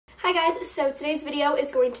Hi guys, so today's video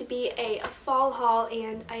is going to be a fall haul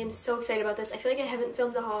and I am so excited about this. I feel like I haven't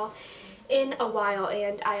filmed a haul in a while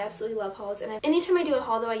and I absolutely love hauls, and anytime I do a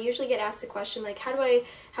haul though I usually get asked the question like, how do I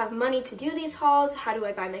have money to do these hauls, how do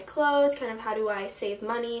I buy my clothes, kind of how do I save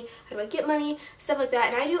money, how do I get money, stuff like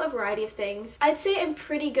that, and I do a variety of things. I'd say I'm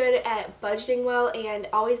pretty good at budgeting well and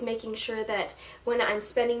always making sure that when I'm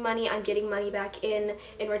spending money I'm getting money back in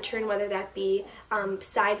return, whether that be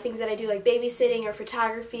side things that I do like babysitting or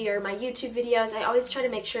photography or my YouTube videos. I always try to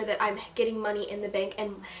make sure that I'm getting money in the bank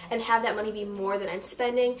and have that money be more than I'm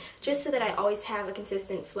spending, just so that I always have a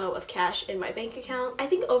consistent flow of cash in my bank account. I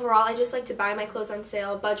think overall I just like to buy my clothes on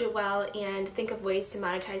sale, budget well, and think of ways to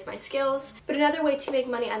monetize my skills. But another way to make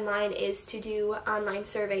money online is to do online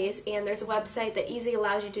surveys, and there's a website that easily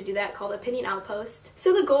allows you to do that called Opinion Outpost.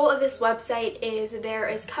 So the goal of this website is there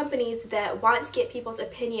is companies that want to get people's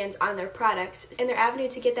opinions on their products, and their avenue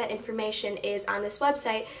to get that information is on this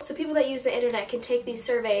website. So people that use the internet can take these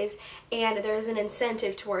surveys and there's an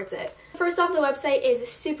incentive towards it. First off, the website is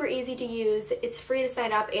super easy to use, it's free to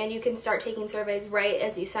sign up, and you can start taking surveys right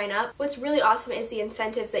as you sign up. What's really awesome is the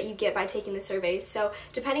incentives that you get by taking the surveys. So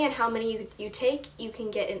depending on how many you take, you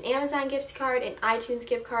can get an Amazon gift card, an iTunes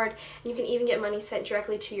gift card, and you can even get money sent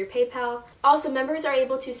directly to your PayPal. Also, members are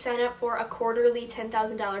able to sign up for a quarterly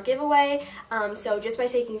 $10,000 giveaway, so just by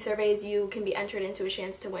taking surveys you can be entered into a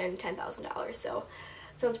chance to win $10,000. So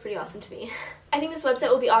sounds pretty awesome to me. I think this website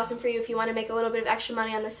will be awesome for you if you want to make a little bit of extra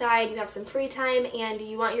money on the side, you have some free time, and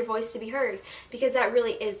you want your voice to be heard, because that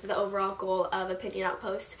really is the overall goal of Opinion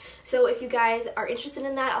Outpost. So if you guys are interested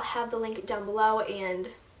in that, I'll have the link down below and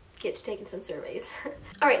get to taking some surveys.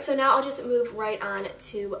 Alright, so now I'll just move right on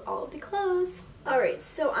to all of the clothes. Alright,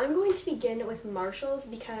 so I'm going to begin with Marshall's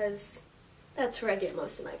because that's where I get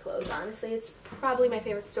most of my clothes, honestly. It's probably my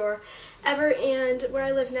favorite store ever, and where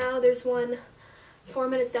I live now there's one 4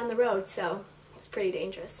 minutes down the road, so it's pretty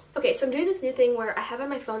dangerous. Okay, so I'm doing this new thing where I have on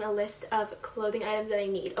my phone a list of clothing items that I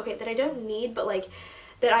need. Okay, that I don't need, but like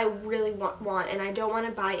that I really want, and I don't want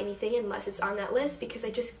to buy anything unless it's on that list, because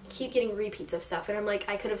I just keep getting repeats of stuff and I'm like,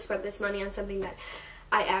 I could have spent this money on something that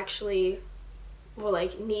I actually will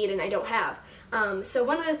like need and I don't have. So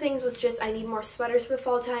one of the things was just I need more sweaters for the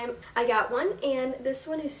fall time. I got one, and this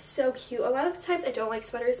one is so cute. A lot of the times I don't like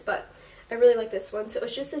sweaters, but I really like this one. So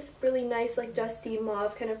it's just this really nice like dusty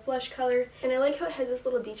mauve kind of blush color, and I like how it has this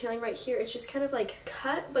little detailing right here. It's just kind of like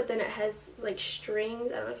cut, but then it has like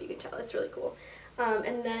strings. I don't know if you can tell. It's really cool.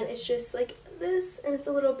 And then it's just like this, and it's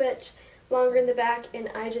a little bit longer in the back, and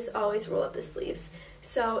I just always roll up the sleeves.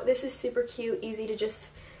 So this is super cute, easy to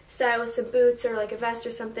just style with some boots or like a vest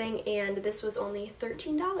or something, and this was only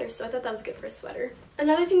 $13, so I thought that was good for a sweater.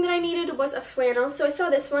 Another thing that I needed was a flannel, so I saw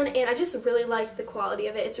this one and I just really liked the quality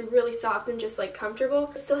of it. It's really soft and just like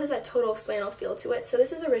comfortable. It still has that total flannel feel to it. So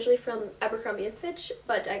this is originally from Abercrombie & Fitch,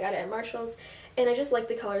 but I got it at Marshall's, and I just like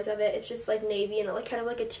the colors of it. It's just like navy and like kind of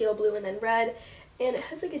like a teal blue and then red, and it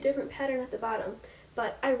has like a different pattern at the bottom.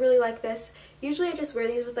 But I really like this. Usually I just wear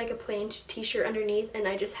these with like a plain t-shirt underneath, and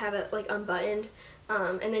I just have it like unbuttoned.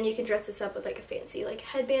 And then you can dress this up with like a fancy like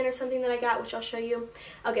headband or something that I got, which I'll show you.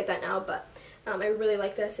 I'll get that now, but I really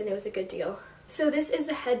like this and it was a good deal. So this is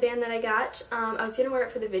the headband that I got. I was going to wear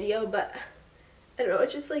it for the video, but I don't know,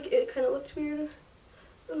 it's just like, it kind of looked weird.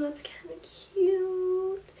 Oh, that's kind of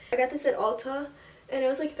cute. I got this at Ulta, and it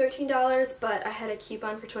was like $13, but I had a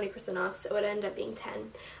coupon for 20% off, so it ended up being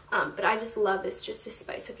 $10. But I just love this just to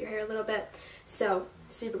spice up your hair a little bit. So,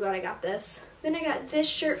 super glad I got this. Then I got this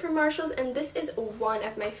shirt from Marshall's, and this is one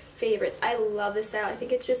of my favorites. I love this style. I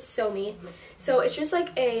think it's just so me. So it's just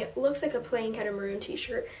like looks like a plain kind of maroon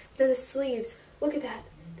t-shirt. Then the sleeves, look at that.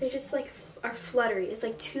 They just like are fluttery. It's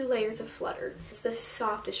like 2 layers of flutter. It's the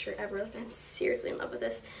softest shirt ever. Like, I'm seriously in love with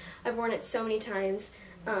this. I've worn it so many times.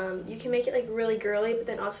 You can make it like really girly, but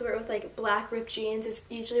then also wear it with like black ripped jeans is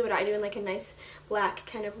usually what I do, in like a nice black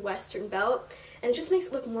kind of western belt, and it just makes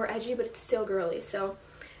it look more edgy, but it's still girly. So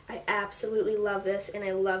I absolutely love this, and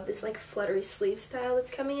I love this like fluttery sleeve style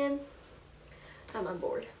that's coming in. I'm on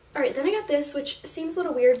board. Alright, then I got this, which seems a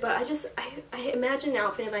little weird, but I imagined an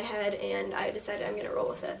outfit in my head and I decided I'm gonna roll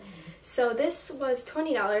with it. So this was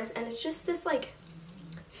 $20, and it's just this like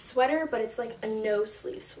sweater, but it's like a no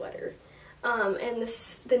sleeve sweater. And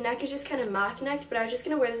the neck is just kind of mock necked, but I was just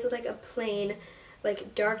going to wear this with like a plain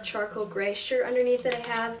like dark charcoal gray shirt underneath that I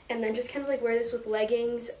have, and then just kind of like wear this with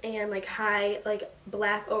leggings and like high like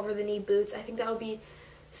black over the knee boots. I think that would be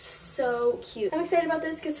so cute. I'm excited about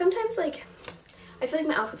this because sometimes like I feel like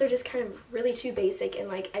my outfits are just kind of really too basic, and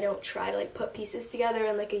like I don't try to like put pieces together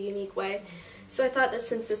in like a unique way. So I thought that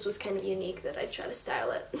since this was kind of unique that I'd try to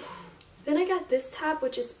style it. Then I got this top,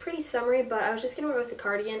 which is pretty summery, but I was just going to wear it with a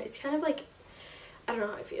cardigan. It's kind of like, I don't know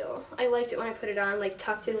how I feel. I liked it when I put it on, like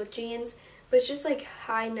tucked in with jeans, but it's just like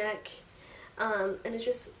high neck, and it's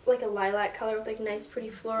just like a lilac color with like nice pretty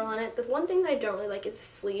floral on it. The one thing that I don't really like is the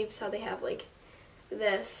sleeves, how they have like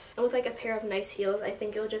this. And with like a pair of nice heels, I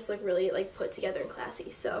think it'll just look really like put together and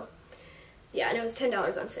classy. So yeah, and it was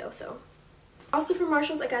 $10 on sale, so. Also from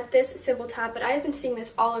Marshalls, I got this simple top, but I have been seeing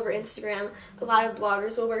this all over Instagram. A lot of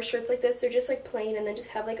bloggers will wear shirts like this. They're just like plain and then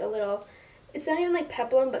just have like a little, it's not even like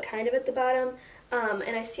peplum, but kind of at the bottom.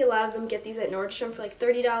 And I see a lot of them get these at Nordstrom for like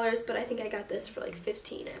 $30, but I think I got this for like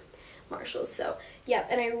 $15 at Marshalls. So yeah,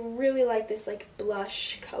 and I really like this like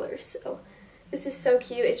blush color. So this is so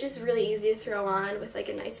cute. It's just really easy to throw on with like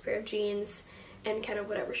a nice pair of jeans and kind of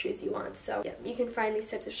whatever shoes you want. So yeah, you can find these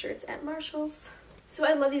types of shirts at Marshalls. So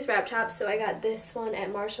I love these wrap tops, so I got this one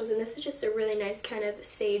at Marshalls, and this is just a really nice kind of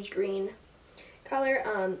sage green color.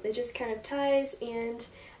 It just kind of ties, and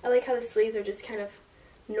I like how the sleeves are just kind of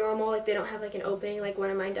normal, like they don't have like an opening like one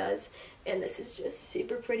of mine does, and this is just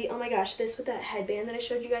super pretty. Oh my gosh, this with that headband that I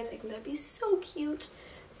showed you guys, I think that'd be so cute.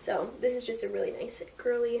 So this is just a really nice,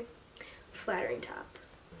 girly, flattering top.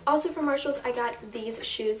 Also from Marshalls, I got these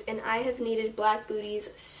shoes, and I have needed black booties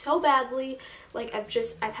so badly. Like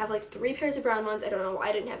I have like 3 pairs of brown ones. I don't know why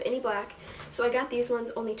I didn't have any black. So I got these ones,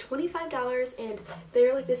 only $25, and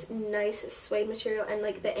they're like this nice suede material, and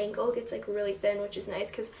like the ankle gets like really thin, which is nice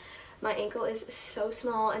because my ankle is so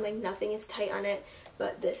small and like nothing is tight on it.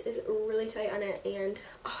 But this is really tight on it, and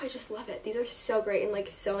oh, I just love it. These are so great and like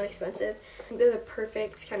so inexpensive. They're the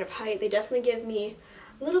perfect kind of height. They definitely give me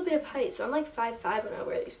a little bit of height, so I'm like 5'5" when I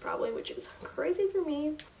wear these probably, which is crazy for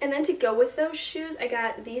me. And then to go with those shoes, I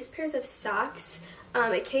got these pairs of socks.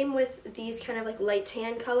 It came with these kind of like light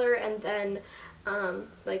tan color and then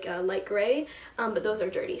like a light gray, but those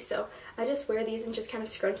are dirty, so I just wear these and just kind of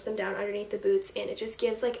scrunch them down underneath the boots, and it just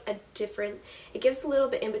gives like a different, it gives a little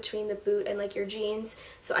bit in between the boot and like your jeans,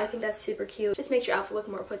 so I think that's super cute. Just makes your outfit look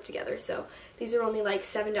more put together. So these are only like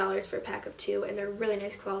 $7 for a pack of 2, and they're really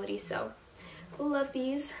nice quality, so love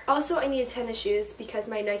these. Also, I needed tennis shoes because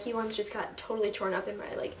my Nike ones just got totally torn up in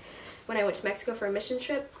my, like, when I went to Mexico for a mission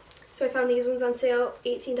trip. So I found these ones on sale,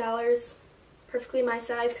 $18, perfectly my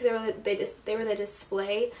size, because they were the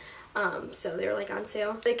display, so they were like on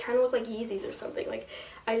sale. They kind of look like Yeezys or something. Like,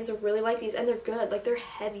 I just really like these, and they're good. Like, they're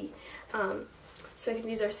heavy. So I think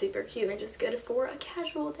these are super cute and just good for a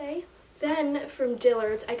casual day. Then from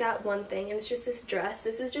Dillard's, I got one thing, and it's just this dress.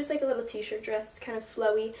 This is just like a little t-shirt dress. It's kind of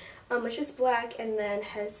flowy. It's just black, and then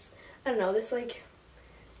has, I don't know, this like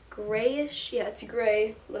grayish, yeah, it's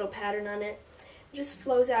gray little pattern on it. It just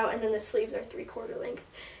flows out, and then the sleeves are 3/4 length.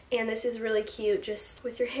 And this is really cute, just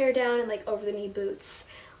with your hair down and like over the knee boots,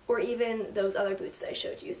 or even those other boots that I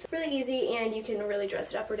showed you. So really easy, and you can really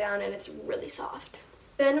dress it up or down, and it's really soft.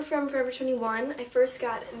 Then from Forever 21, I first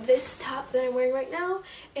got this top that I'm wearing right now,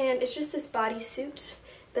 and it's just this bodysuit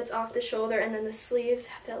that's off the shoulder, and then the sleeves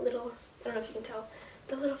have that little, I don't know if you can tell,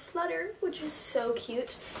 the little flutter, which is so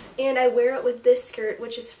cute. And I wear it with this skirt,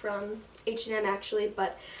 which is from H&M actually,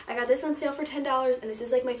 but I got this on sale for $10, and this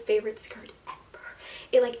is like my favorite skirt ever.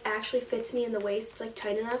 It like actually fits me in the waist, it's like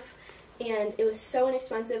tight enough, and it was so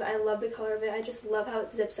inexpensive. I love the color of it. I just love how it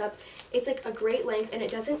zips up. It's like a great length, and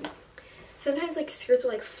it doesn't, sometimes like skirts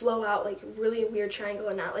will like flow out like really weird triangle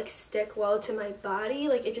and not like stick well to my body.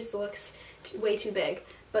 Like it just looks way too big,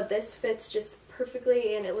 but this fits just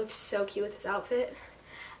perfectly, and it looks so cute with this outfit.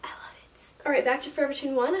 I love it. Alright, back to Forever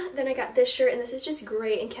 21. Then I got this shirt, and this is just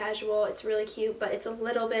great and casual. It's really cute, but it's a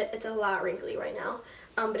lot wrinkly right now.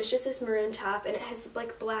 But it's just this maroon top, and it has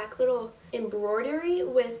like black little embroidery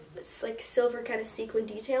with this like silver kind of sequin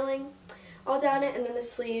detailing all down it, and then the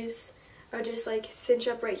sleeves are just like cinch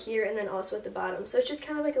up right here and then also at the bottom. So it's just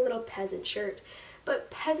kind of like a little peasant shirt, but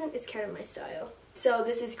peasant is kind of my style. So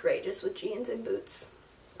this is great just with jeans and boots.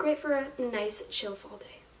 Great for a nice chill fall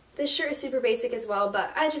day. This shirt is super basic as well,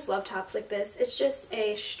 but I just love tops like this. It's just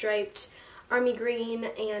a striped army green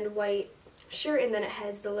and white shirt, and then it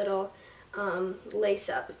has the little lace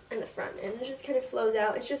up in the front, and it just kind of flows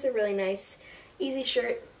out. It's just a really nice, easy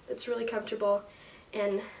shirt that's really comfortable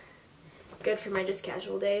and good for my just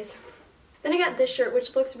casual days. Then I got this shirt,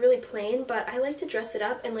 which looks really plain, but I like to dress it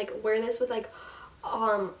up and like wear this with like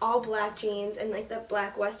all black jeans and like that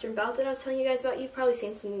black western belt that I was telling you guys about. You've probably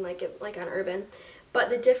seen something like it like on Urban. But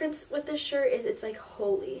the difference with this shirt is it's like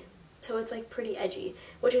holey. So it's like pretty edgy,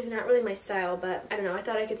 which is not really my style, but I don't know, I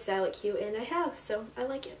thought I could style it cute, and I have, so I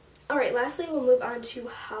like it. Alright, lastly we'll move on to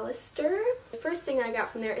Hollister. The first thing I got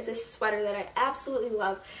from there is this sweater that I absolutely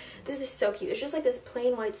love. This is so cute. It's just like this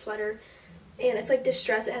plain white sweater, and it's like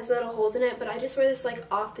distressed. It has little holes in it, but I just wear this like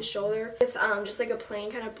off the shoulder with just like a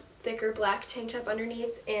plain kind of thicker black tank top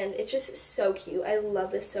underneath, and it's just so cute. I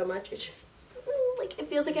love this so much. It's just like, it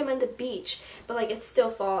feels like I'm on the beach, but like it's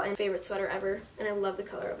still fall, and favorite sweater ever, and I love the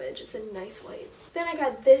color of it. Just a nice white. Then I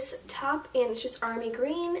got this top, and it's just army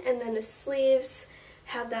green, and then the sleeves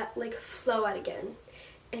have that like flow out again,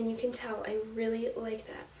 and you can tell I really like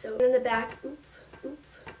that. So in the back,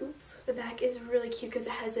 the back is really cute because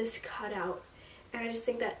it has this cutout, and I just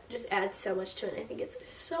think that just adds so much to it, and I think it's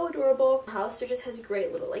so adorable. Hollister just has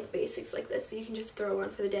great little like basics like this that you can just throw on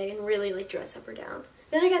for the day and really like dress up or down.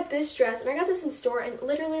 Then I got this dress, and I got this in store, and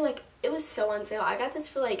literally like it was so on sale. I got this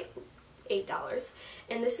for like $8,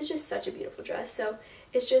 and this is just such a beautiful dress. So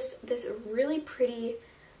it's just this really pretty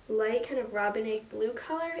light kind of robin egg blue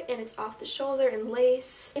color, and it's off the shoulder and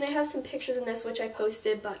lace. And I have some pictures in this which I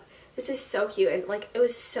posted, but this is so cute, and like it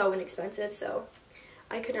was so inexpensive, so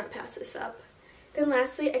I could not pass this up. Then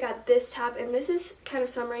lastly, I got this top, and this is kind of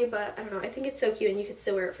summery, but I don't know, I think it's so cute and you could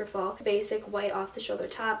still wear it for fall. Basic white off the shoulder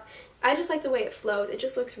top. I just like the way it flows. It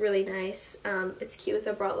just looks really nice. It's cute with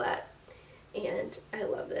a bralette, and I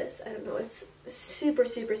love this. I don't know, it's super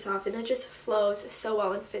soft, and it just flows so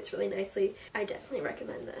well and fits really nicely. I definitely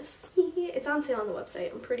recommend this. It's on sale on the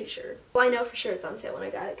website, I'm pretty sure. Well, I know for sure it's on sale when I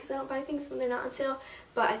got it, because I don't buy things when they're not on sale,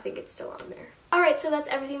 but I think it's still on there. Alright, so that's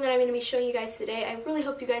everything that I'm going to be showing you guys today. I really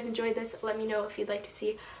hope you guys enjoyed this. Let me know if you'd like to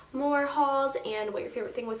see more hauls, and what your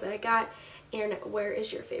favorite thing was that I got, and where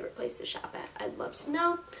is your favorite place to shop at. I'd love to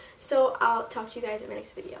know. So I'll talk to you guys in my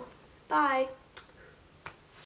next video. Bye!